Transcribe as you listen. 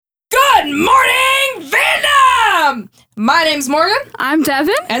Good morning, Vietnam! My name's Morgan. I'm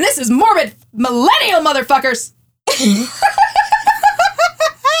Devin. And this is Morbid Millennial Motherfuckers. Welcome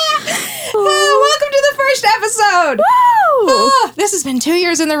to the first episode. Woo! This has been 2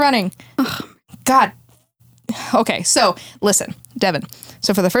 years in the running. God. Okay, so listen, Devin.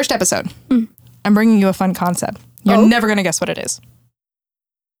 So for the first episode, I'm bringing you a fun concept. You're never going to guess what it is.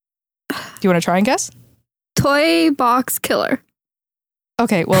 Do you want to try and guess? Toy box killer.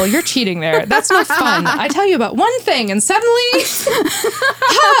 Okay, well, you're cheating there. That's not fun. I tell you about one thing and suddenly...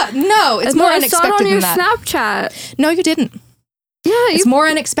 no, it's more unexpected than that. I saw it on your Snapchat. No, you didn't. Yeah, It's more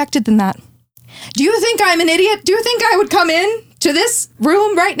unexpected than that. Do you think I'm an idiot? Do you think I would come in to this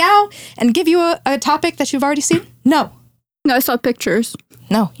room right now and give you a topic that you've already seen? No. No, I saw pictures.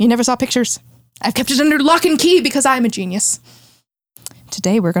 No, you never saw pictures. I've kept it under lock and key because I'm a genius.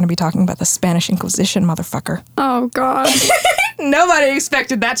 Today we're going to be talking about the Spanish Inquisition, motherfucker. Oh, God. Nobody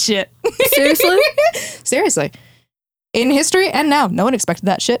expected that shit. Seriously? Seriously. In history and now, no one expected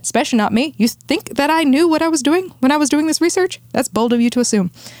that shit, especially not me. You think that I knew what I was doing when I was doing this research? That's bold of you to assume.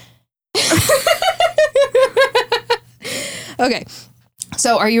 Okay.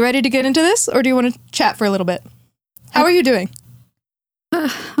 So are you ready to get into this, or do you want to chat for a little bit? How are you doing?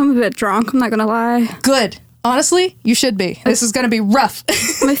 I'm a bit drunk, I'm not gonna lie. Good. Honestly, you should be. This is going to be rough.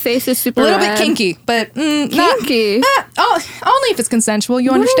 My face is super A little red. bit kinky, but Kinky? only if it's consensual,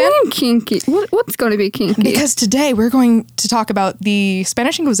 you What do understand? you mean kinky? What's gonna be kinky? Because today we're going to talk about the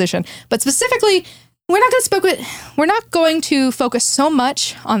Spanish Inquisition, but specifically, we're not going to focus so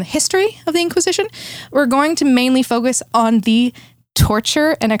much on the history of the Inquisition. We're going to mainly focus on the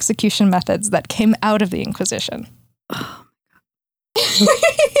torture and execution methods that came out of the Inquisition.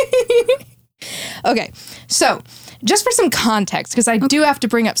 Okay, so just for some context, because I do have to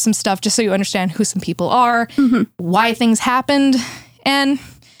bring up some stuff just so you understand who some people are, why things happened, and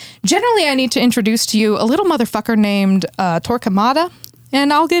generally I need to introduce to you a little motherfucker named Torquemada,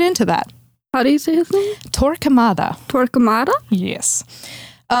 and I'll get into that. How do you say his name? Torquemada. Torquemada? Yes.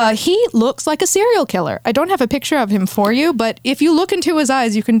 He looks like a serial killer. I don't have a picture of him for you, but if you look into his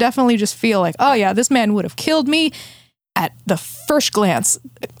eyes, you can definitely just feel like, oh yeah, this man would have killed me at the first glance.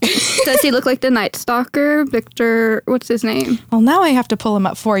 Does he look like the Night Stalker? Victor, what's his name? Well, now I have to pull him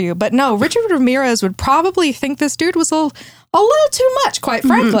up for you. But no, Richard Ramirez would probably think this dude was a little too much, quite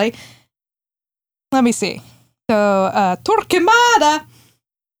frankly. Let me see. So, Torquemada.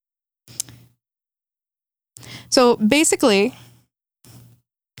 So basically,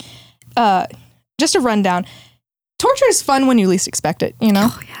 just a rundown. Torture is fun when you least expect it, you know?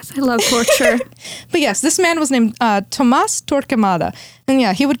 Oh, yes, I love torture. But yes, this man was named Tomas Torquemada. And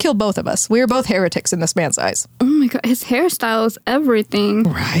yeah, he would kill both of us. We were both heretics in this man's eyes. Oh my God, his hairstyle is everything.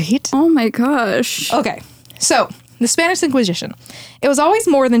 Right? Oh my gosh. Okay, so the Spanish Inquisition. It was always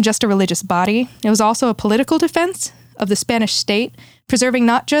more than just a religious body. It was also a political defense of the Spanish state, preserving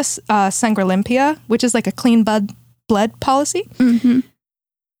not just sangre limpia, which is like a clean blood policy.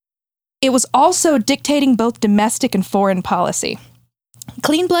 It was also dictating both domestic and foreign policy.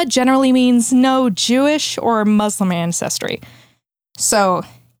 Clean blood generally means no Jewish or Muslim ancestry. So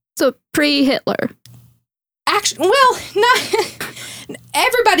pre-Hitler. actually, well, not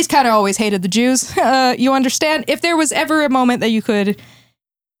everybody's kind of always hated the Jews. You understand? If there was ever a moment that you could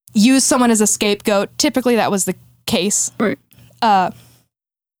use someone as a scapegoat, typically that was the case. Right.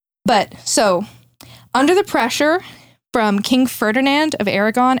 But so, under the pressure from King Ferdinand of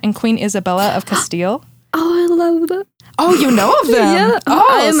Aragon and Queen Isabella of Castile. Oh, I love that. Oh, you know of them? Yeah. Oh,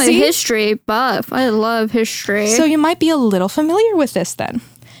 I am see? a history buff. I love history. So you might be a little familiar with this then.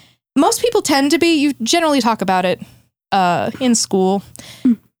 Most people tend to be. You generally talk about it in school.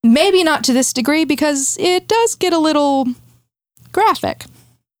 Maybe not to this degree because it does get a little graphic.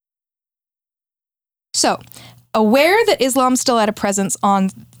 So, aware that Islam still had a presence on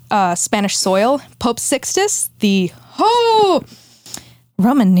Spanish soil, Pope Sixtus,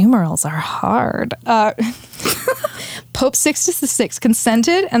 Roman numerals are hard. Pope Sixtus VI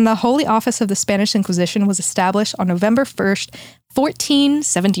consented, and the Holy Office of the Spanish Inquisition was established on November 1st,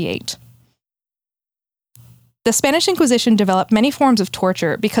 1478. The Spanish Inquisition developed many forms of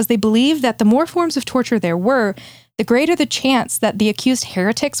torture because they believed that the more forms of torture there were, the greater the chance that the accused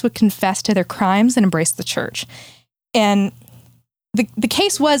heretics would confess to their crimes and embrace the church. And the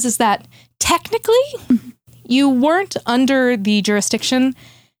case is that technically you weren't under the jurisdiction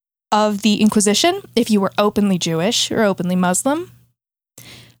of the Inquisition if you were openly Jewish or openly Muslim.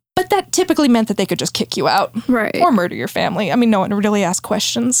 But that typically meant that they could just kick you out. Right. Or murder your family. I mean, no one really asked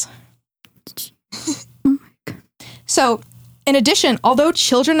questions. So, In addition, although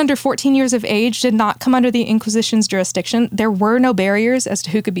children under 14 years of age did not come under the Inquisition's jurisdiction, there were no barriers as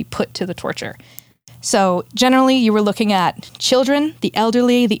to who could be put to the torture. So generally, you were looking at children, the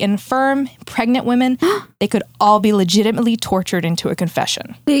elderly, the infirm, pregnant women. They could all be legitimately tortured into a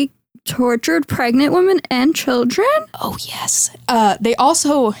confession. They tortured pregnant women and children? Oh, yes. They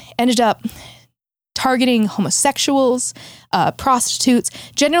also ended up targeting homosexuals, prostitutes,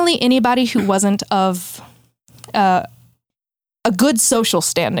 generally anybody who wasn't of a good social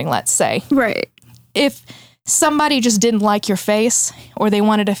standing, let's say. Right. If somebody just didn't like your face or they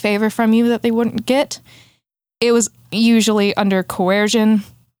wanted a favor from you that they wouldn't get, it was usually under coercion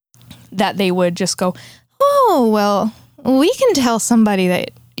that they would just go, oh, well, we can tell somebody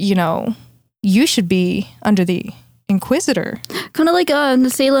that, you should be under the Inquisitor. Kind of like the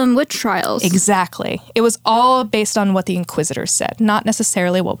Salem witch trials. Exactly. It was all based on what the Inquisitor said, not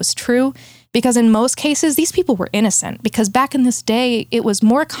necessarily what was true, because in most cases, these people were innocent, because back in this day, it was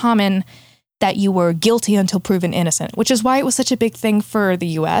more common that you were guilty until proven innocent, which is why it was such a big thing for the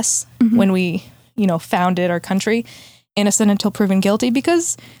U.S. When we, founded our country, innocent until proven guilty,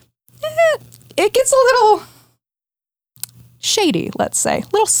 because it gets a little shady, let's say, a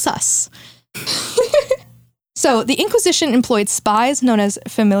little sus. So the Inquisition employed spies known as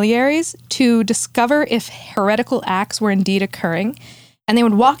familiares to discover if heretical acts were indeed occurring, and they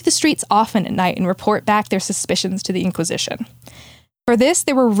would walk the streets often at night and report back their suspicions to the Inquisition. For this,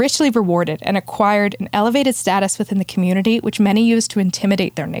 they were richly rewarded and acquired an elevated status within the community, which many used to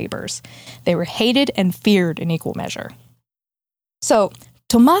intimidate their neighbors. They were hated and feared in equal measure. So,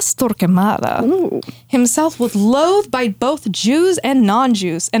 Tomás Torquemada himself was loathed by both Jews and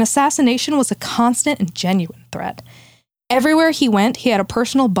non-Jews, and assassination was a constant and genuine threat. Everywhere he went, he had a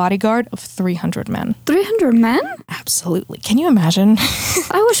personal bodyguard of 300 men. 300 men? Absolutely. Can you imagine?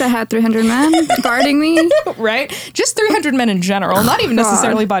 I wish I had 300 men guarding me. Right? Just 300 men in general, not even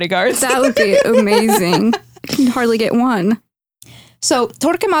necessarily bodyguards. That would be amazing. I can hardly get one. So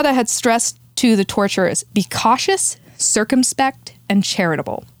Torquemada had stressed to the torturers, be cautious, circumspect, and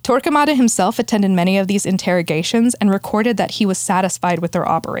charitable. Torquemada himself attended many of these interrogations and recorded that he was satisfied with their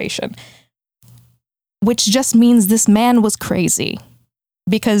operation, which just means this man was crazy.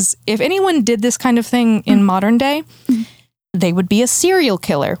 Because if anyone did this kind of thing in modern day, they would be a serial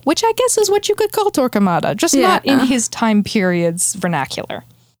killer, which I guess is what you could call Torquemada, just not in his time period's vernacular.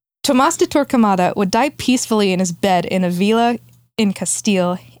 Tomás de Torquemada would die peacefully in his bed in a villa in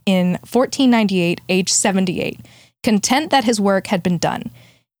Castile in 1498, age 78, content that his work had been done.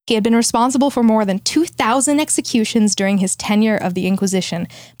 He had been responsible for more than 2,000 executions during his tenure of the Inquisition,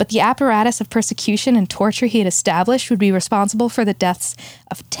 but the apparatus of persecution and torture he had established would be responsible for the deaths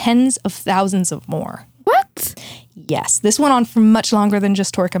of tens of thousands of more. What? Yes, this went on for much longer than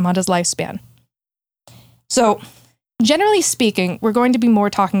just Torquemada's lifespan. So, generally speaking, we're going to be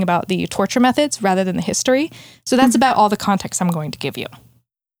more talking about the torture methods rather than the history, so that's about all the context I'm going to give you.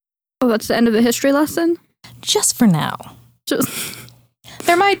 Oh, that's the end of the history lesson? Just for now. Just...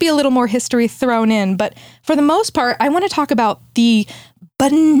 There might be a little more history thrown in, but for the most part, I want to talk about the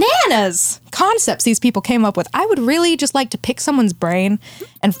bananas concepts these people came up with. I would really just like to pick someone's brain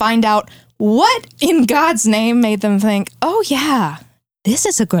and find out what in God's name made them think, oh yeah, this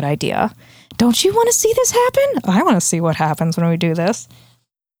is a good idea. Don't you want to see this happen? I want to see what happens when we do this.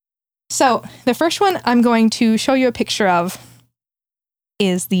 So the first one I'm going to show you a picture of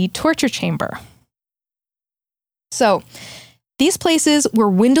is the torture chamber. So these places were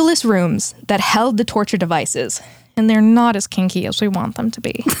windowless rooms that held the torture devices, and they're not as kinky as we want them to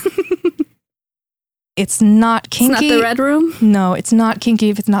be. It's not kinky. It's not the red room? No, it's not kinky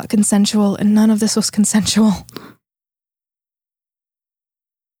if it's not consensual, and none of this was consensual.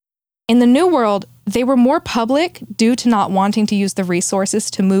 In the New World, they were more public due to not wanting to use the resources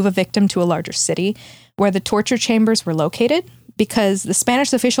to move a victim to a larger city where the torture chambers were located, because the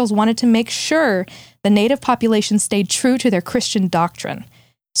Spanish officials wanted to make sure the native population stayed true to their Christian doctrine.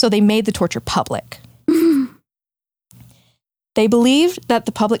 So they made the torture public. They believed that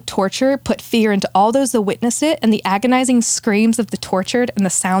the public torture put fear into all those that witnessed it, and the agonizing screams of the tortured and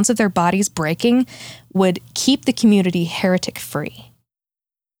the sounds of their bodies breaking would keep the community heretic-free.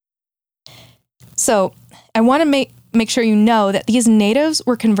 So I want to make sure you know that these natives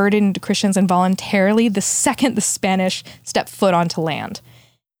were converted into Christians involuntarily the second the Spanish stepped foot onto land.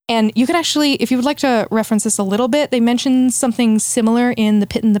 And you can actually, if you would like to reference this a little bit, they mention something similar in The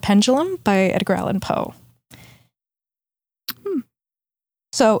Pit and the Pendulum by Edgar Allan Poe.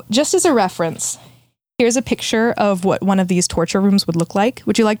 So just as a reference, here's a picture of what one of these torture rooms would look like.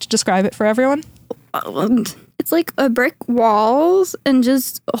 Would you like to describe it for everyone? It's like a brick walls and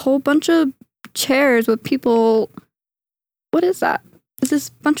just a whole bunch of chairs with people What is that? Is this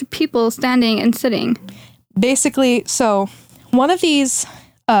bunch of people standing and sitting? Basically, so one of these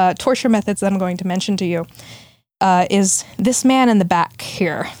torture methods that I'm going to mention to you is this man in the back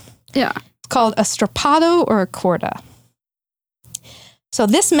here. Yeah. It's called a strappado or a corda. So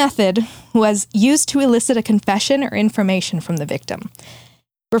this method was used to elicit a confession or information from the victim.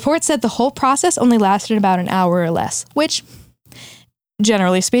 Reports said the whole process only lasted about an hour or less, which,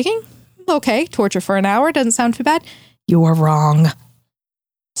 generally speaking, okay, torture for an hour doesn't sound too bad. You are wrong.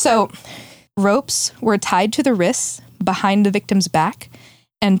 So, ropes were tied to the wrists behind the victim's back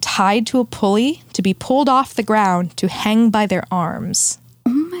and tied to a pulley to be pulled off the ground to hang by their arms. Oh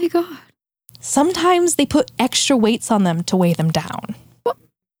my God. Sometimes they put extra weights on them to weigh them down.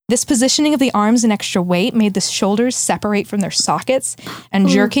 This positioning of the arms and extra weight made the shoulders separate from their sockets, and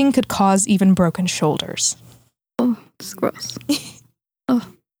jerking could cause even broken shoulders. Oh, it's gross.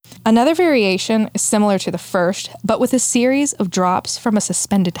 Another variation is similar to the first, but with a series of drops from a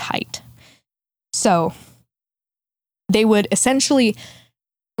suspended height. So, they would essentially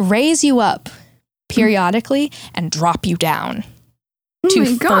raise you up periodically and drop you down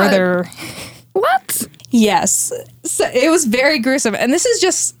to further... What? Yes. So it was very gruesome. And this is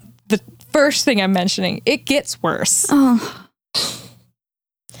just the first thing I'm mentioning. It gets worse. Oh.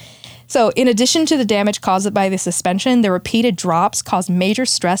 So in addition to the damage caused by the suspension, the repeated drops caused major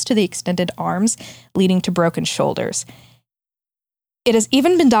stress to the extended arms, leading to broken shoulders. It has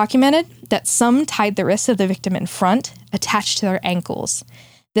even been documented that some tied the wrists of the victim in front, attached to their ankles.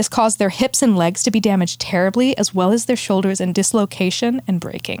 This caused their hips and legs to be damaged terribly, as well as their shoulders in dislocation and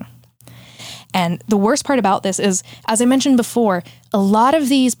breaking. And the worst part about this is, as I mentioned before, a lot of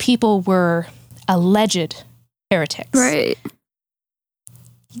these people were alleged heretics. Right.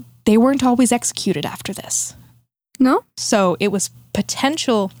 They weren't always executed after this. No? So it was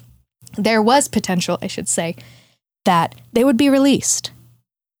potential, I should say, that they would be released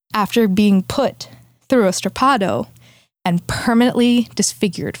after being put through a strappado and permanently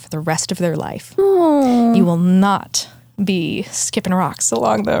disfigured for the rest of their life. Oh. You will not be skipping rocks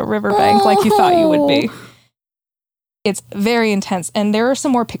along the riverbank like you thought you would be. It's very intense. And there are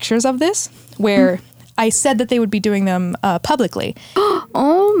some more pictures of this where I said that they would be doing them publicly.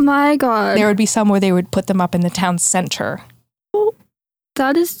 Oh my God. There would be some where they would put them up in the town center. Oh,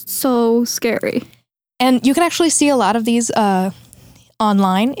 that is so scary. And you can actually see a lot of these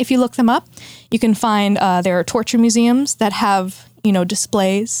online if you look them up. You can find there are torture museums that have,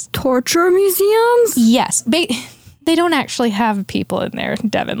 displays. Torture museums? Yes. They don't actually have people in there,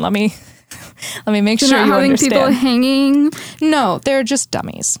 Devin. Let me make sure you having understand. People hanging? No, they're just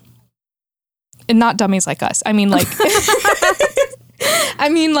dummies. And not dummies like us. I mean like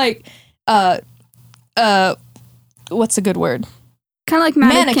what's a good word? Kind of like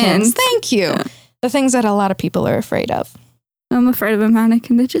mannequins. Thank you. Yeah. The things that a lot of people are afraid of. I'm afraid of a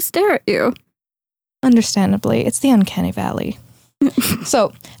mannequin. They just stare at you. Understandably, it's the uncanny valley.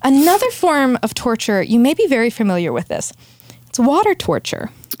 So, another form of torture, you may be very familiar with this. It's water torture.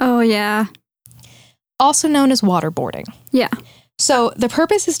 Oh, yeah. Also known as waterboarding. Yeah. So, the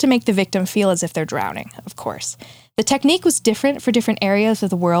purpose is to make the victim feel as if they're drowning, of course. The technique was different for different areas of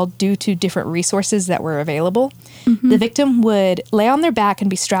the world due to different resources that were available. Mm-hmm. The victim would lay on their back and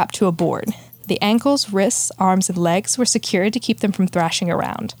be strapped to a board. The ankles, wrists, arms, and legs were secured to keep them from thrashing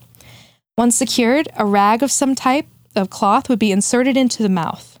around. Once secured, a rag of some type of cloth would be inserted into the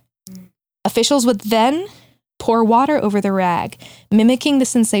mouth. Officials would then pour water over the rag, mimicking the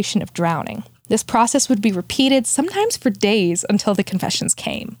sensation of drowning. This process would be repeated, sometimes for days, until the confessions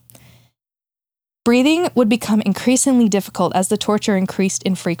came. Breathing would become increasingly difficult as the torture increased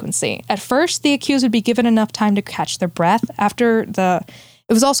in frequency. At first, the accused would be given enough time to catch their breath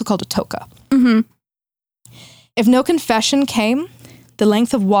it was also called a toka. Mm-hmm. If no confession came, the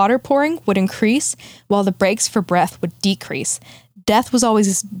length of water pouring would increase while the breaks for breath would decrease. Death was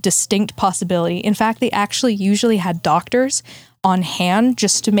always a distinct possibility. In fact, they actually usually had doctors on hand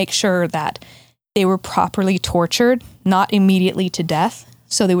just to make sure that they were properly tortured, not immediately to death.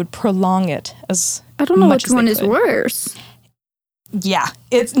 So they would prolong it as I don't know much which one is worse. Yeah,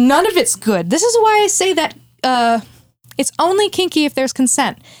 none of it's good. This is why I say that it's only kinky if there's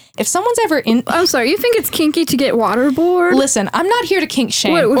consent. If someone's ever in... I'm sorry, you think it's kinky to get waterboard? Listen, I'm not here to kink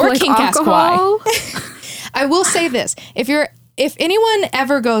shame or kink ask why. I will say this. If anyone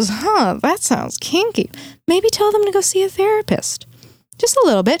ever goes, that sounds kinky, maybe tell them to go see a therapist. Just a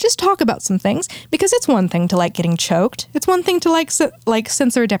little bit. Just talk about some things. Because it's one thing to like getting choked. It's one thing to like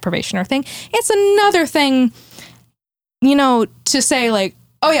sensory deprivation or thing. It's another thing, to say like,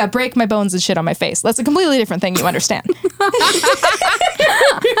 oh yeah, break my bones and shit on my face. That's a completely different thing, you understand.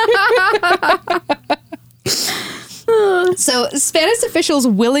 So Spanish officials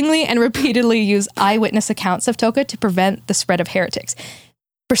willingly and repeatedly use eyewitness accounts of Toca to prevent the spread of heretics.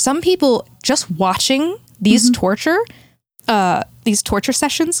 For some people, just watching these torture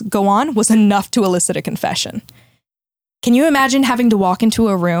sessions go on was enough to elicit a confession. Can you imagine having to walk into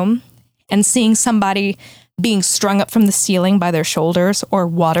a room and seeing somebody being strung up from the ceiling by their shoulders or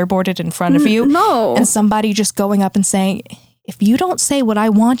waterboarded in front of you? No. And somebody just going up and saying, if you don't say what I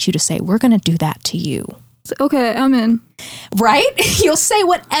want you to say, we're going to do that to you. Okay, I'm in. Right? You'll say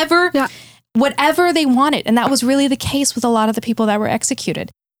whatever they wanted. And that was really the case with a lot of the people that were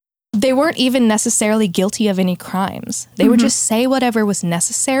executed. They weren't even necessarily guilty of any crimes. They would just say whatever was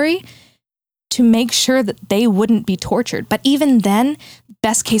necessary to make sure that they wouldn't be tortured. But even then,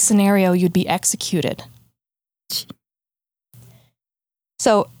 best case scenario, you'd be executed.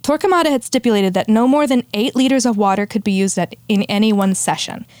 So Torquemada had stipulated that no more than 8 liters of water could be used in any one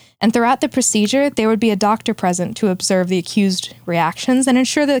session. And throughout the procedure, there would be a doctor present to observe the accused reactions and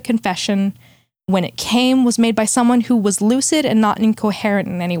ensure that the confession, when it came, was made by someone who was lucid and not incoherent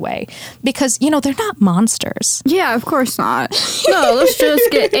in any way. Because, they're not monsters. Yeah, of course not. No, let's just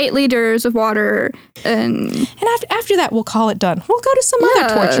get 8 liters of water and after that, we'll call it done. We'll go to some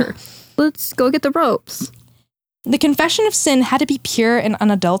other torture. Let's go get the ropes. The confession of sin had to be pure and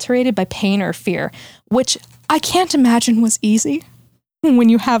unadulterated by pain or fear, which I can't imagine was easy when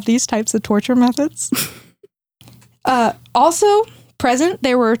you have these types of torture methods. Also present,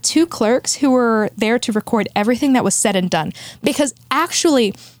 there were 2 clerks who were there to record everything that was said and done. Because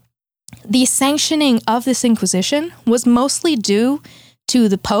actually, the sanctioning of this Inquisition was mostly due to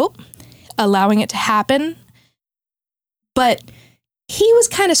the Pope allowing it to happen. But he was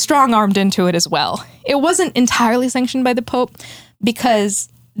kind of strong-armed into it as well. It wasn't entirely sanctioned by the Pope because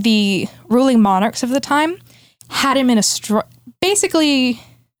the ruling monarchs of the time had him basically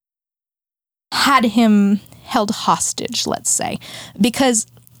had him held hostage, let's say, because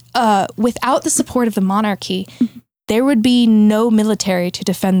without the support of the monarchy, there would be no military to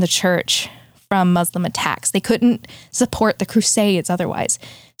defend the church from Muslim attacks. They couldn't support the Crusades otherwise.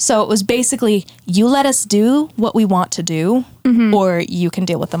 So it was basically, you let us do what we want to do, or you can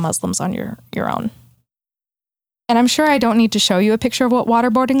deal with the Muslims on your own. And I'm sure I don't need to show you a picture of what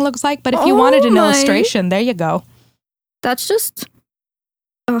waterboarding looks like, but if you wanted an illustration, there you go. That's just...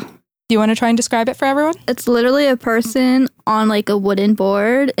 Do you want to try and describe it for everyone? It's literally a person on like a wooden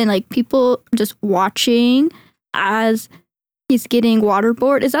board and like people just watching as he's getting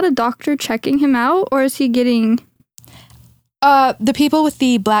waterboard. Is that a doctor checking him out or is he getting... The people with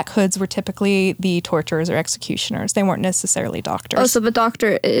the black hoods were typically the torturers or executioners. They weren't necessarily doctors. Oh, so the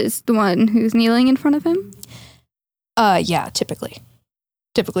doctor is the one who's kneeling in front of him? Yeah, typically.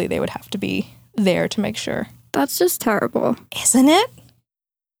 Typically, they would have to be there to make sure. That's just terrible. Isn't it?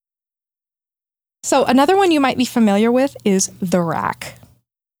 So another one you might be familiar with is the rack.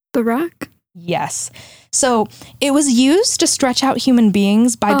 The rack? Yes. So it was used to stretch out human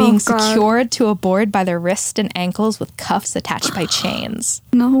beings by being secured to a board by their wrists and ankles with cuffs attached by chains.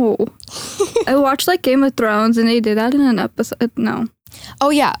 No. I watched like Game of Thrones and they did that in an episode. No. Oh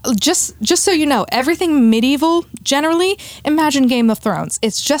yeah, just so you know, everything medieval, generally, imagine Game of Thrones.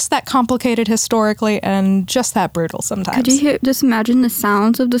 It's just that complicated historically and just that brutal sometimes. Could you just imagine the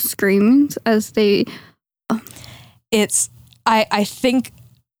sounds of the screams as they... I think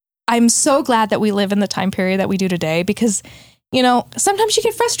I'm so glad that we live in the time period that we do today because, sometimes you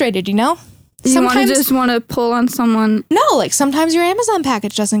get frustrated, Sometimes you just want to pull on someone. No, like sometimes your Amazon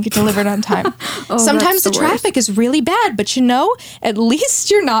package doesn't get delivered on time. Sometimes the traffic is really bad, but at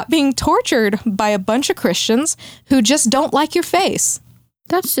least you're not being tortured by a bunch of Christians who just don't like your face.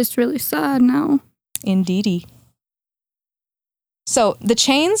 That's just really sad now. Indeedy. So the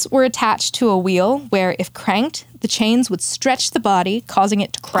chains were attached to a wheel where, if cranked, the chains would stretch the body, causing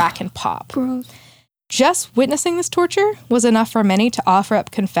it to crack and pop. Gross. Just witnessing this torture was enough for many to offer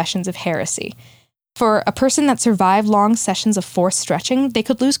up confessions of heresy. For a person that survived long sessions of forced stretching, they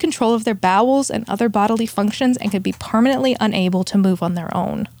could lose control of their bowels and other bodily functions and could be permanently unable to move on their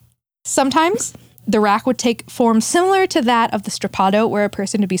own. Sometimes, the rack would take form similar to that of the strappado, where a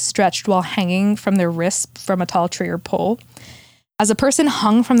person would be stretched while hanging from their wrists from a tall tree or pole. As a person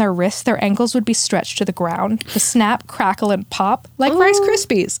hung from their wrists, their ankles would be stretched to the ground. The snap, crackle, and pop, like Rice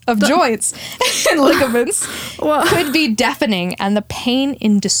Krispies, of joints and ligaments, could be deafening and the pain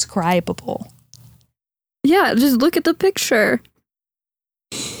indescribable. Yeah, just look at the picture.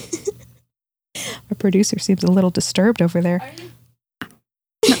 Our producer seems a little disturbed over there.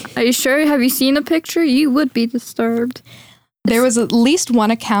 Are you sure? Have you seen a picture? You would be disturbed. There was at least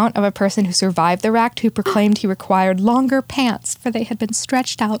one account of a person who survived the rack who proclaimed he required longer pants, for they had been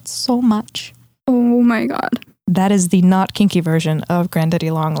stretched out so much. Oh my God. That is the not kinky version of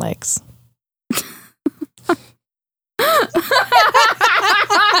Granddaddy Longlegs.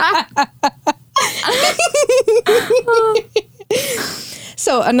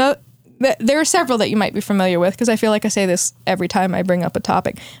 So there are several that you might be familiar with, because I feel like I say this every time I bring up a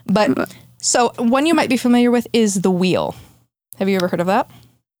topic. But so one you might be familiar with is the wheel. Have you ever heard of that?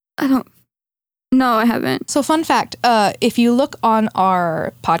 No, I haven't. So fun fact, if you look on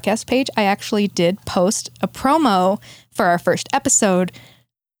our podcast page, I actually did post a promo for our first episode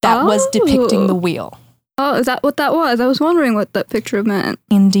that was depicting the wheel. Oh, is that what that was? I was wondering what that picture meant.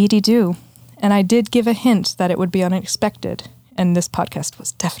 Indeed, you do. And I did give a hint that it would be unexpected. And this podcast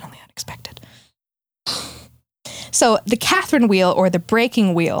was definitely unexpected. So the Catherine wheel, or the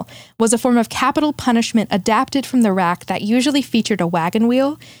breaking wheel, was a form of capital punishment adapted from the rack that usually featured a wagon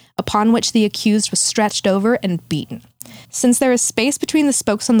wheel upon which the accused was stretched over and beaten. Since there is space between the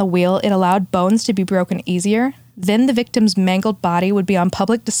spokes on the wheel, it allowed bones to be broken easier. Then the victim's mangled body would be on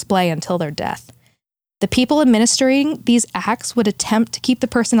public display until their death. The people administering these acts would attempt to keep the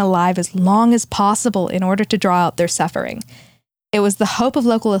person alive as long as possible in order to draw out their suffering. It was the hope of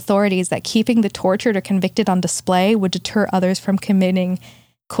local authorities that keeping the tortured or convicted on display would deter others from committing,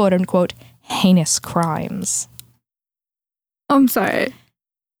 quote-unquote, heinous crimes. I'm sorry.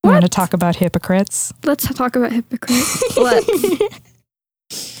 You want to talk about hypocrites? Let's talk about hypocrites. Let's.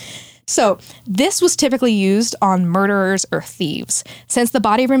 So, this was typically used on murderers or thieves. Since the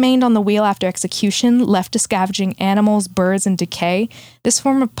body remained on the wheel after execution, left to scavenging animals, birds, and decay, this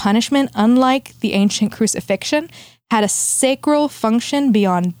form of punishment, unlike the ancient crucifixion, had a sacral function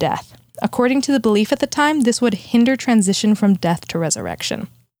beyond death. According to the belief at the time, this would hinder transition from death to resurrection.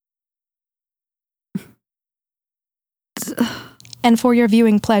 And for your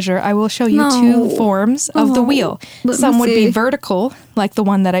viewing pleasure, I will show you two forms of the wheel. Some would be vertical, like the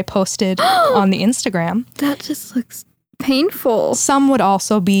one that I posted on the Instagram. That just looks painful. Some would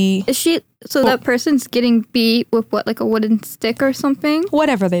also be... that person's getting beat with what, like a wooden stick or something?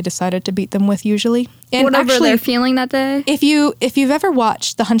 Whatever they decided to beat them with, usually. And whatever they're feeling that day? If you've ever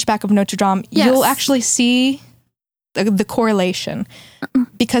watched The Hunchback of Notre Dame, you'll actually see the correlation.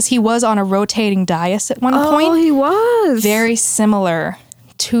 Because he was on a rotating dais at one point. Oh, he was. Very similar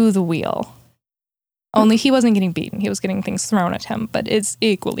to the wheel. Only he wasn't getting beaten. He was getting things thrown at him, but it's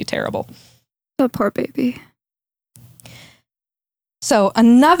equally terrible. The poor baby. So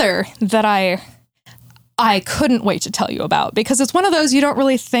another that I couldn't wait to tell you about, because it's one of those you don't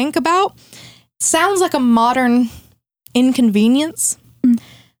really think about. Sounds like a modern inconvenience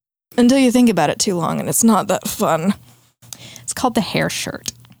until you think about it too long, and it's not that fun. It's called the hair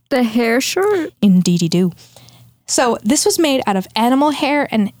shirt. The hair shirt? Indeedy do. So this was made out of animal hair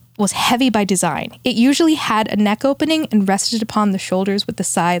and was heavy by design. It usually had a neck opening and rested upon the shoulders with the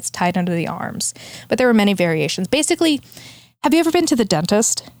sides tied under the arms. But there were many variations. Basically, have you ever been to the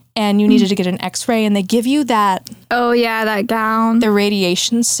dentist and you needed to get an x-ray and they give you that... Oh, yeah, that gown. The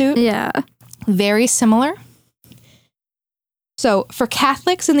radiation suit? Yeah. Very similar. So, for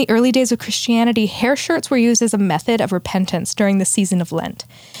Catholics in the early days of Christianity, hair shirts were used as a method of repentance during the season of Lent.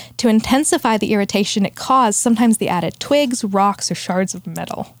 To intensify the irritation it caused, sometimes they added twigs, rocks, or shards of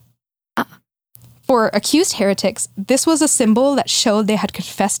metal. For accused heretics, this was a symbol that showed they had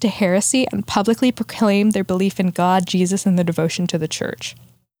confessed to heresy and publicly proclaimed their belief in God, Jesus, and their devotion to the church.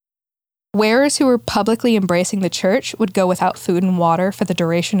 Wearers who were publicly embracing the church would go without food and water for the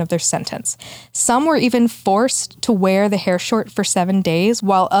duration of their sentence. Some were even forced to wear the hair short for 7 days,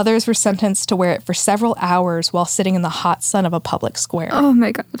 while others were sentenced to wear it for several hours while sitting in the hot sun of a public square. Oh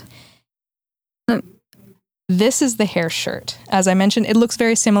my God. This is the hair shirt. As I mentioned, it looks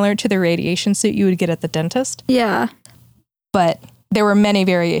very similar to the radiation suit you would get at the dentist. Yeah. But there were many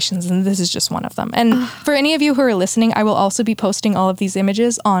variations, and this is just one of them. And for any of you who are listening, I will also be posting all of these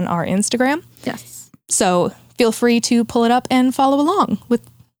images on our Instagram. Yes. So feel free to pull it up and follow along with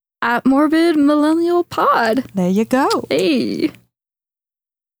at Morbid Millennial Pod. There you go. Hey.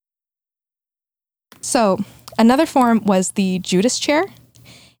 So another form was the Judas chair,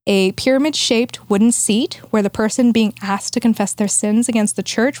 a pyramid-shaped wooden seat where the person being asked to confess their sins against the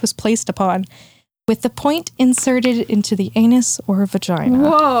church was placed upon, with the point inserted into the anus or vagina.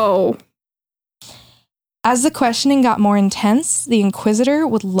 Whoa. As the questioning got more intense, the inquisitor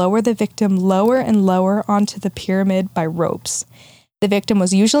would lower the victim lower and lower onto the pyramid by ropes. The victim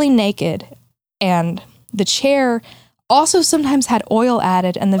was usually naked, and the chair also sometimes had oil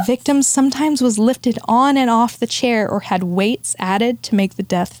added, and the victim sometimes was lifted on and off the chair or had weights added to make the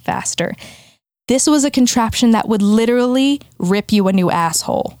death faster. This was a contraption that would literally rip you a new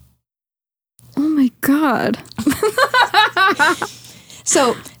asshole. Oh my God.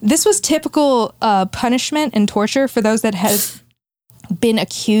 So this was typical punishment and torture for those that had been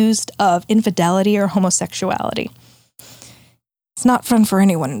accused of infidelity or homosexuality. It's not fun for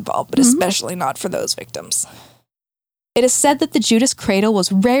anyone involved, but especially not for those victims. It is said that the Judas cradle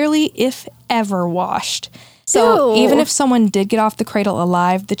was rarely, if ever, washed. So even if someone did get off the cradle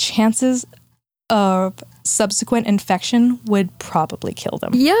alive, the chances of subsequent infection would probably kill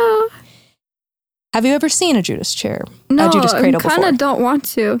them. Yeah. Have you ever seen a Judas chair? No, a Judas cradle I kind of don't want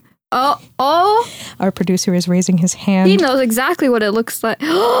to. Oh. Our producer is raising his hand. He knows exactly what it looks like.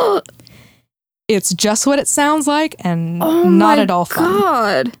 It's just what it sounds like and Oh not my at all fun.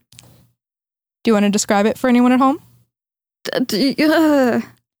 God. Do you want to describe it for anyone at home?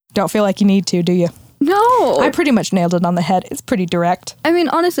 Don't feel like you need to, do you? No. I pretty much nailed it on the head. It's pretty direct. I mean,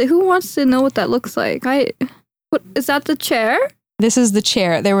 honestly, who wants to know what that looks like? What is that, the chair? This is the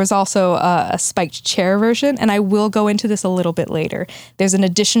chair. There was also a spiked chair version, and I will go into this a little bit later. There's an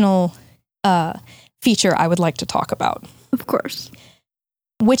additional feature I would like to talk about. Of course.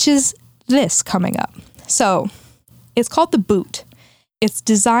 Which is this coming up. So, it's called the boot. It's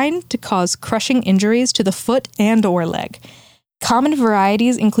designed to cause crushing injuries to the foot and or leg. Common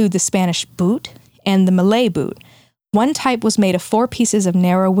varieties include the Spanish boot and the Malay boot. One type was made of 4 pieces of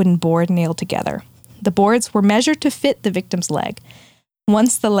narrow wooden board nailed together. The boards were measured to fit the victim's leg.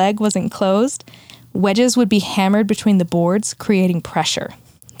 Once the leg was enclosed, wedges would be hammered between the boards, creating pressure.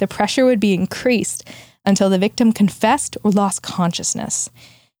 The pressure would be increased until the victim confessed or lost consciousness.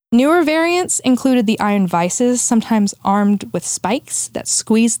 Newer variants included the iron vices, sometimes armed with spikes that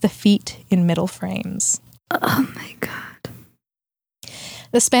squeezed the feet in middle frames. Oh my God.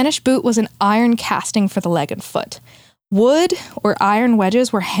 The Spanish boot was an iron casting for the leg and foot. Wood or iron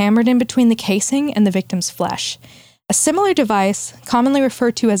wedges were hammered in between the casing and the victim's flesh. A similar device, commonly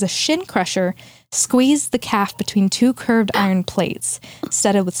referred to as a shin crusher, squeezed the calf between 2 curved iron plates,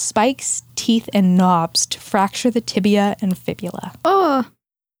 studded with spikes, teeth, and knobs to fracture the tibia and fibula. Oh.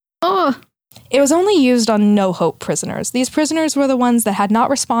 It was only used on no-hope prisoners. These prisoners were the ones that had not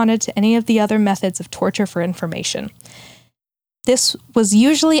responded to any of the other methods of torture for information. This was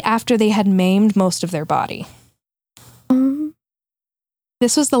usually after they had maimed most of their body.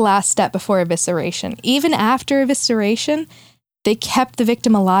 This was the last step before evisceration. Even after evisceration, they kept the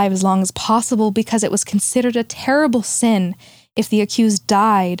victim alive as long as possible because it was considered a terrible sin if the accused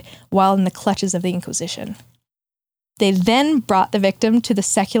died while in the clutches of the Inquisition. They then brought the victim to the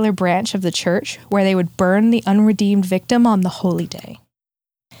secular branch of the church where they would burn the unredeemed victim on the holy day.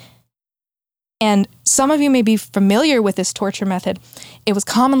 And some of you may be familiar with this torture method. It was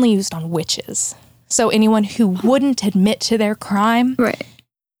commonly used on witches. So anyone who wouldn't admit to their crime, Right.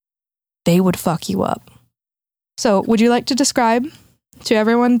 they would fuck you up. So would you like to describe to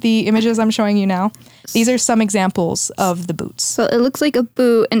everyone the images I'm showing you now? These are some examples of the boots. So it looks like a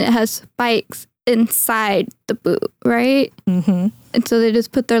boot and it has spikes inside the boot, right? Mm-hmm. And so they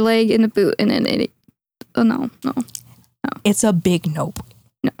just put their leg in the boot and then no. It's a big nope.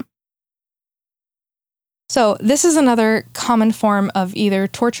 No. So this is another common form of either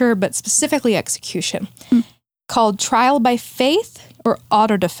torture, but specifically execution, called trial by faith or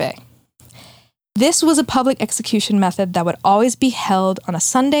auto da fe. This was a public execution method that would always be held on a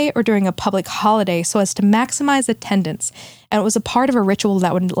Sunday or during a public holiday so as to maximize attendance, and it was a part of a ritual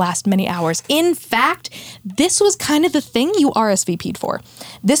that would last many hours. In fact, this was kind of the thing you RSVP'd for.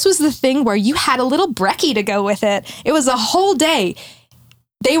 This was the thing where you had a little brekkie to go with it. It was a whole day.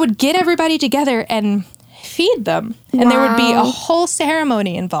 They would get everybody together and feed them, and there would be a whole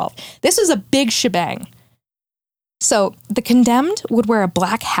ceremony involved. This was a big shebang. So the condemned would wear a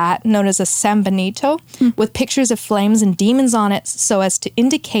black hat known as a San Benito with pictures of flames and demons on it so as to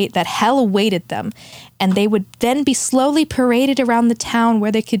indicate that hell awaited them. And they would then be slowly paraded around the town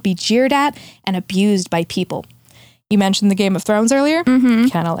where they could be jeered at and abused by people. You mentioned the Game of Thrones earlier? Mm-hmm.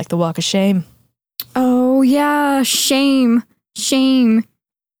 Kind of like the Walk of Shame. Oh, yeah. Shame.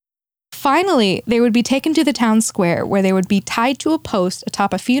 Finally, they would be taken to the town square where they would be tied to a post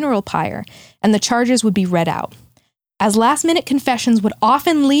atop a funeral pyre and the charges would be read out. As last-minute confessions would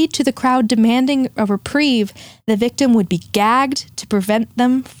often lead to the crowd demanding a reprieve, the victim would be gagged to prevent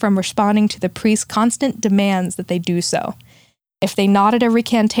them from responding to the priest's constant demands that they do so. If they nodded a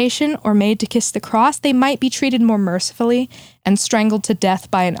recantation or made to kiss the cross, they might be treated more mercifully and strangled to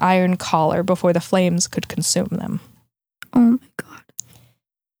death by an iron collar before the flames could consume them. Oh my God.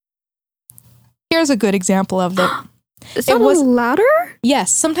 Here's a good example of it. Is that a ladder?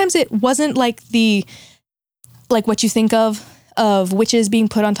 Yes, sometimes it wasn't like what you think of witches being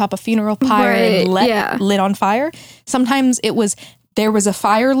put on top of funeral pyre and lit on fire. Sometimes there was a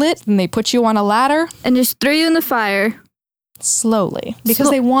fire lit and they put you on a ladder. And just threw you in the fire. slowly, because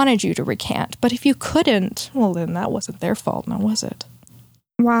they wanted you to recant. But if you couldn't, well, then that wasn't their fault, now was it?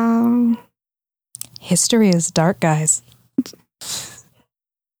 Wow. History is dark, guys.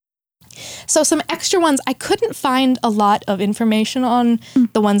 So some extra ones, I couldn't find a lot of information on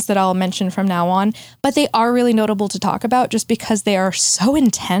the ones that I'll mention from now on, but they are really notable to talk about just because they are so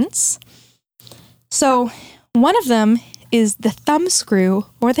intense. So one of them is the thumbscrew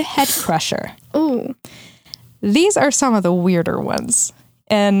or the head crusher. Oh. These are some of the weirder ones.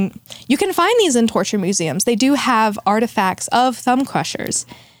 And you can find these in torture museums. They do have artifacts of thumb crushers.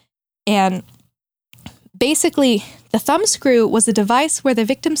 And basically, the thumbscrew was a device where the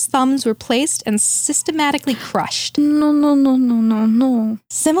victim's thumbs were placed and systematically crushed. No.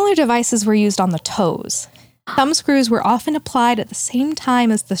 Similar devices were used on the toes. Thumbscrews were often applied at the same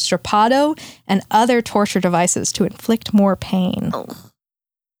time as the strappado and other torture devices to inflict more pain.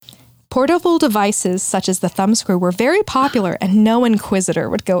 Portable devices such as the thumbscrew were very popular, and no inquisitor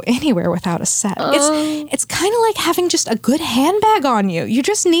would go anywhere without a set. It's kind of like having just a good handbag on you. You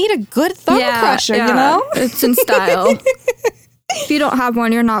just need a good thumb crusher, you know? It's in style. If you don't have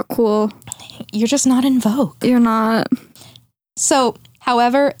one, you're not cool. You're just not in vogue. You're not. So,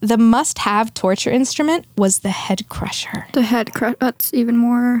 however, the must-have torture instrument was the head crusher. The head crusher, that's even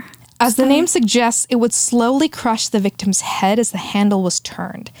more... As the name suggests, it would slowly crush the victim's head as the handle was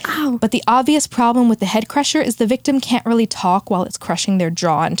turned. Ow. But the obvious problem with the head crusher is the victim can't really talk while it's crushing their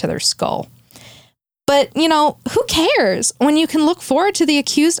jaw into their skull. But, you know, who cares when you can look forward to the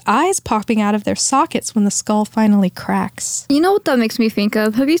accused eyes popping out of their sockets when the skull finally cracks? You know what that makes me think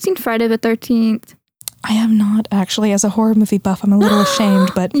of? Have you seen Friday the 13th? I have not, actually. As a horror movie buff, I'm a little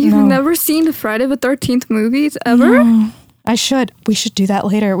ashamed, but You've no. never seen the Friday the 13th movies ever? No. I should. We should do that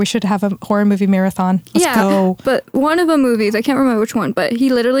later. We should have a horror movie marathon. Let's go. But one of the movies, I can't remember which one, but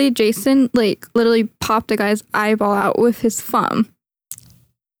Jason literally popped a guy's eyeball out with his thumb.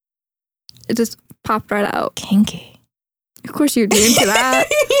 It just popped right out. Kinky. Of course you'd be into that.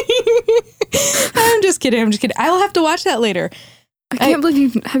 I'm just kidding. I'll have to watch that later. I can't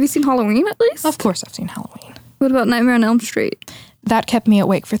believe have you seen Halloween at least? Of course I've seen Halloween. What about Nightmare on Elm Street? That kept me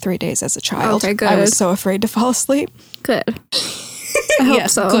awake for 3 days as a child. Okay, good. I was so afraid to fall asleep. Good. I hope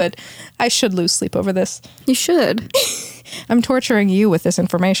yes, so. Good. I should lose sleep over this. You should. I'm torturing you with this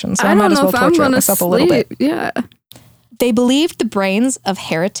information, so I don't might as know well if I'm torture gonna myself a little bit. Yeah. They believed the brains of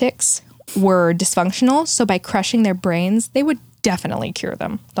heretics were dysfunctional, so by crushing their brains, they would definitely cure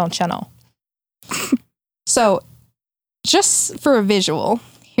them. Don't you know? So, just for a visual,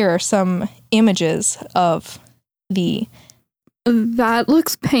 here are some images of the... That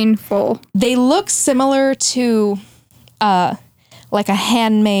looks painful. They look similar to like a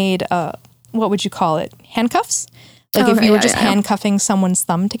handmade, what would you call it? Handcuffs? Like if you were just handcuffing someone's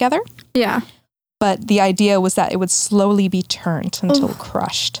thumb together. Yeah. But the idea was that it would slowly be turned until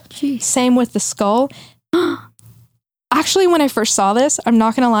crushed. Geez. Same with the skull. Actually, when I first saw this, I'm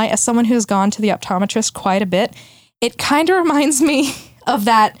not going to lie, as someone who's gone to the optometrist quite a bit, it kind of reminds me of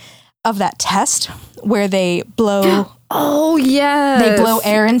that test where they blow... Oh, yeah. They blow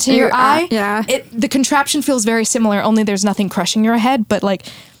air into your eye. Yeah. The contraption feels very similar, only there's nothing crushing your head, but like,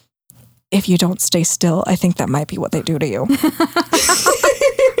 if you don't stay still, I think that might be what they do to you.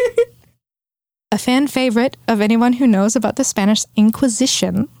 A fan favorite of anyone who knows about the Spanish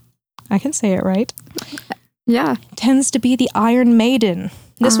Inquisition, I can say it right. Yeah. Tends to be the Iron Maiden.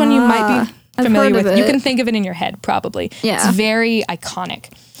 This one you might be familiar with. You can think of it in your head, probably. Yeah. It's very iconic.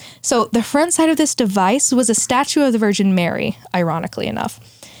 So the front side of this device was a statue of the Virgin Mary, ironically enough.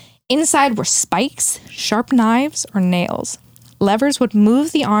 Inside were spikes, sharp knives, or nails. Levers would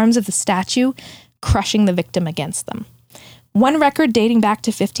move the arms of the statue, crushing the victim against them. One record dating back to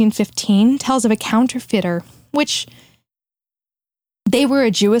 1515 tells of a counterfeiter, which they were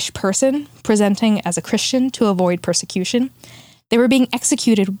a Jewish person presenting as a Christian to avoid persecution. They were being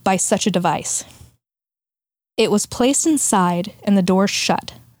executed by such a device. It was placed inside and the door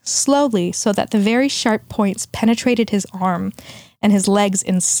shut, slowly so that the very sharp points penetrated his arm and his legs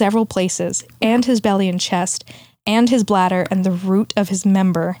in several places, and his belly and chest, and his bladder and the root of his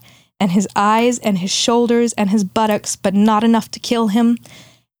member, and his eyes and his shoulders and his buttocks, but not enough to kill him.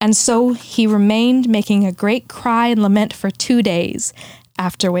 And so he remained, making a great cry and lament for 2 days,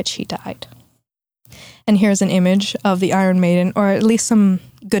 after which he died. And here's an image of the Iron Maiden, or at least some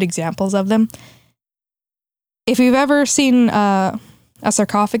good examples of them. If you've ever seen a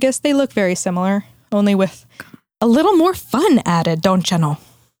sarcophagus, they look very similar, only with a little more fun added, don't you know?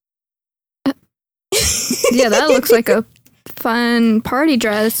 Yeah, that looks like a fun party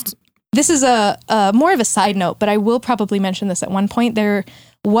dress. This is a more of a side note, but I will probably mention this at one point. There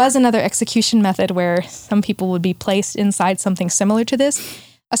was another execution method where some people would be placed inside something similar to this,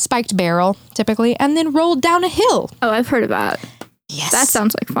 a spiked barrel, typically, and then rolled down a hill. Oh, I've heard of that. Yes. That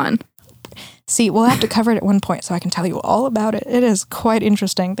sounds like fun. See, we'll have to cover it at one point so I can tell you all about it. It is quite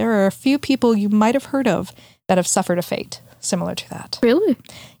interesting. There are a few people you might have heard of that have suffered a fate similar to that. Really?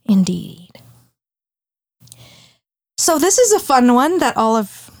 Indeed. So this is a fun one that all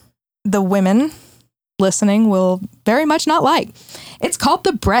of the women listening will very much not like. It's called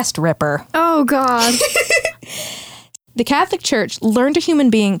the breast ripper. Oh, God. The Catholic Church learned a human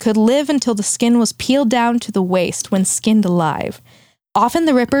being could live until the skin was peeled down to the waist when skinned alive. Often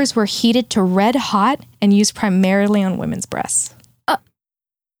the rippers were heated to red hot and used primarily on women's breasts.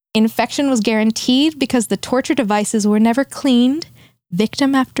 Infection was guaranteed because the torture devices were never cleaned,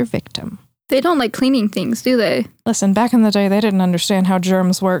 victim after victim. They don't like cleaning things, do they? Listen, back in the day, they didn't understand how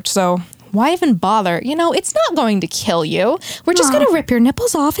germs worked, so why even bother? You know, it's not going to kill you. We're just going to rip your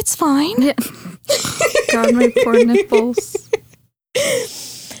nipples off. It's fine. Yeah. God, my poor nipples.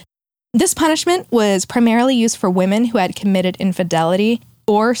 This punishment was primarily used for women who had committed infidelity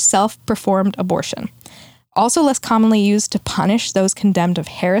or self-performed abortion. Also less commonly used to punish those condemned of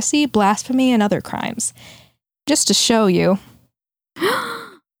heresy, blasphemy, and other crimes. Just to show you.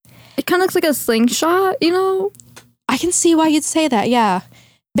 It kind of looks like a slingshot, you know? I can see why you'd say that, yeah.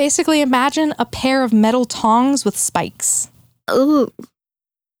 Basically, imagine a pair of metal tongs with spikes. Ooh.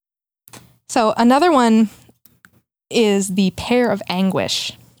 So another one is the pear of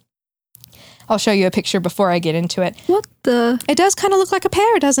anguish. I'll show you a picture before I get into it. What the? It does kind of look like a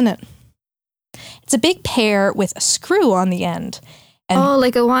pear, doesn't it? It's a big pear with a screw on the end. And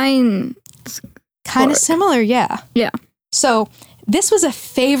like a wine. kind of similar, yeah. Yeah. So this was a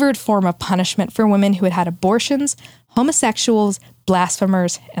favored form of punishment for women who had had abortions, homosexuals,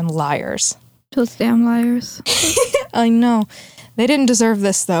 blasphemers, and liars. Those damn liars. I know. They didn't deserve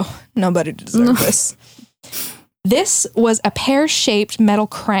this, though. Nobody deserved this. This was a pear-shaped metal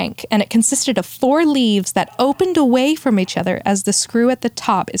crank, and it consisted of 4 leaves that opened away from each other as the screw at the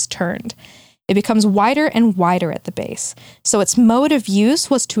top is turned. It becomes wider and wider at the base. So its mode of use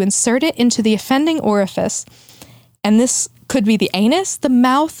was to insert it into the offending orifice, and this could be the anus, the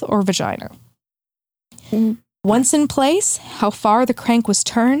mouth, or vagina. Once in place, how far the crank was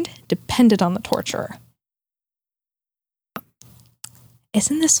turned depended on the torturer.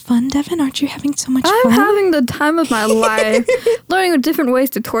 Isn't this fun, Devin? Aren't you having so much fun? I'm having the time of my life. Learning different ways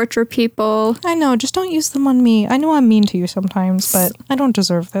to torture people. I know, just don't use them on me. I know I'm mean to you sometimes, but I don't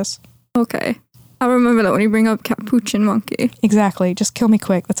deserve this. Okay. I'll remember that when you bring up Capuchin Monkey. Exactly. Just kill me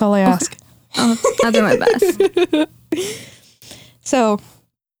quick. That's all I ask. Okay. I'll do my best. So,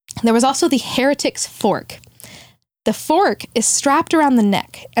 there was also the heretic's fork. The fork is strapped around the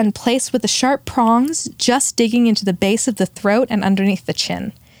neck and placed with the sharp prongs just digging into the base of the throat and underneath the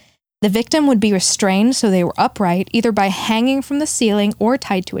chin. The victim would be restrained so they were upright, either by hanging from the ceiling or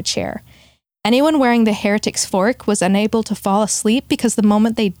tied to a chair. Anyone wearing the heretic's fork was unable to fall asleep because the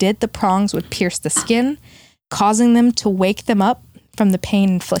moment they did, the prongs would pierce the skin, causing them to wake them up from the pain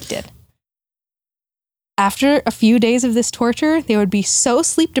inflicted. After a few days of this torture, they would be so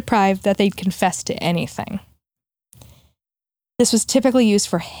sleep-deprived that they'd confess to anything. This was typically used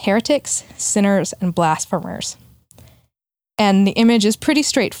for heretics, sinners, and blasphemers. And the image is pretty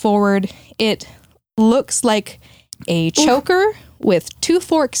straightforward. It looks like a choker with 2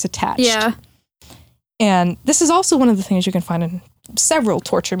 forks attached. Yeah. And this is also one of the things you can find in several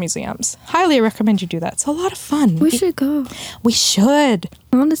torture museums. Highly recommend you do that. It's a lot of fun. We should go. We should.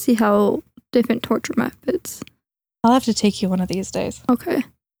 I want to see how different torture methods. I'll have to take you one of these days. Okay.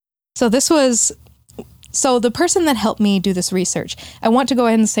 So the person that helped me do this research, I want to go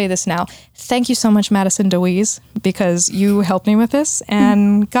ahead and say this now. Thank you so much, Madison DeWeese, because you helped me with this.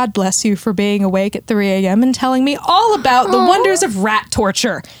 And God bless you for being awake at 3 a.m. and telling me all about the wonders of rat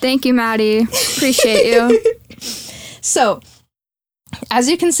torture. Thank you, Maddie. Appreciate you. So, as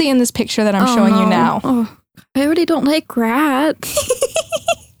you can see in this picture that I'm showing you now. Oh, I already don't like rats.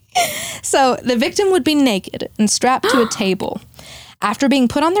 So, the victim would be naked and strapped to a table. After being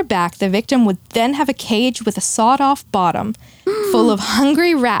put on their back, the victim would then have a cage with a sawed-off bottom full of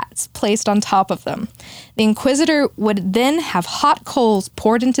hungry rats placed on top of them. The inquisitor would then have hot coals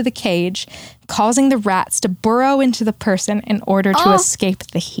poured into the cage, causing the rats to burrow into the person in order to escape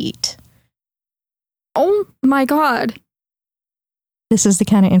the heat. Oh my God. This is the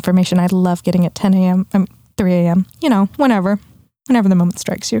kind of information I love getting at 10 a.m., 3 a.m., you know, whenever the moment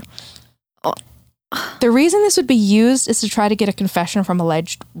strikes you. The reason this would be used is to try to get a confession from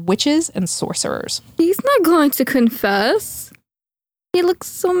alleged witches and sorcerers. He's not going to confess. He looks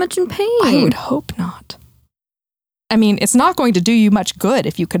so much in pain. I would hope not. I mean, it's not going to do you much good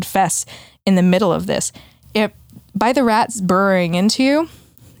if you confess in the middle of this. If by the rats burrowing into you,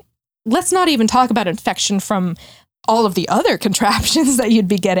 let's not even talk about infection from all of the other contraptions that you'd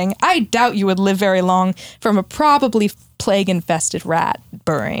be getting. I doubt you would live very long from a probably plague-infested rat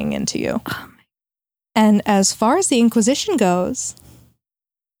burrowing into you. And as far as the Inquisition goes,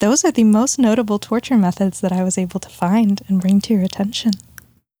 those are the most notable torture methods that I was able to find and bring to your attention.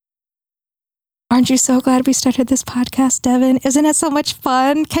 Aren't you so glad we started this podcast, Devin? Isn't it so much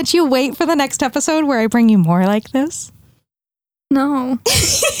fun? Can't you wait for the next episode where I bring you more like this? No.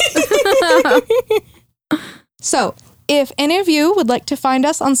 So, if any of you would like to find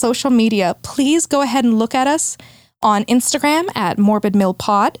us on social media, please go ahead and look at us on Instagram at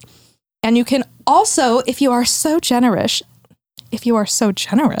morbidmillpod. And you can also, if you are so generous, I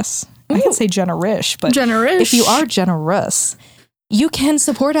can say generous, but if you are generous, you can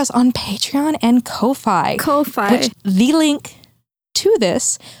support us on Patreon and Ko-Fi. Which the link to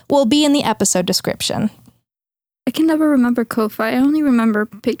this will be in the episode description. I can never remember Ko-Fi. I only remember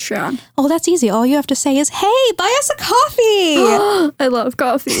Patreon. Oh, that's easy. All you have to say is, hey, buy us a coffee. I love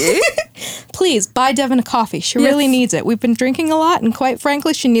coffee. Please, buy Devin a coffee. She really needs it. We've been drinking a lot, and quite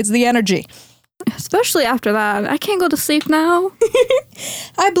frankly, she needs the energy. Especially after that. I can't go to sleep now.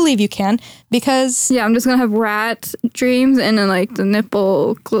 I believe you can, because... Yeah, I'm just going to have rat dreams and then, like, the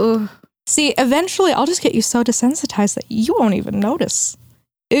nipple... See, eventually, I'll just get you so desensitized that you won't even notice.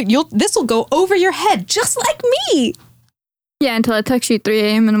 This will go over your head, just like me. Yeah, until I text you 3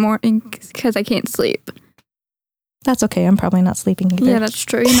 a.m. in the morning because I can't sleep. That's okay. I'm probably not sleeping either. Yeah, that's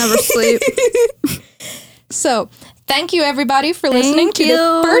true. You never sleep. So, thank you, everybody, for listening to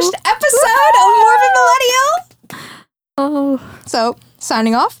the first episode of Morbid Millennial. Oh. So,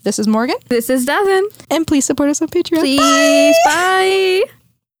 signing off, this is Morgan. This is Devin. And please support us on Patreon. Please. Bye.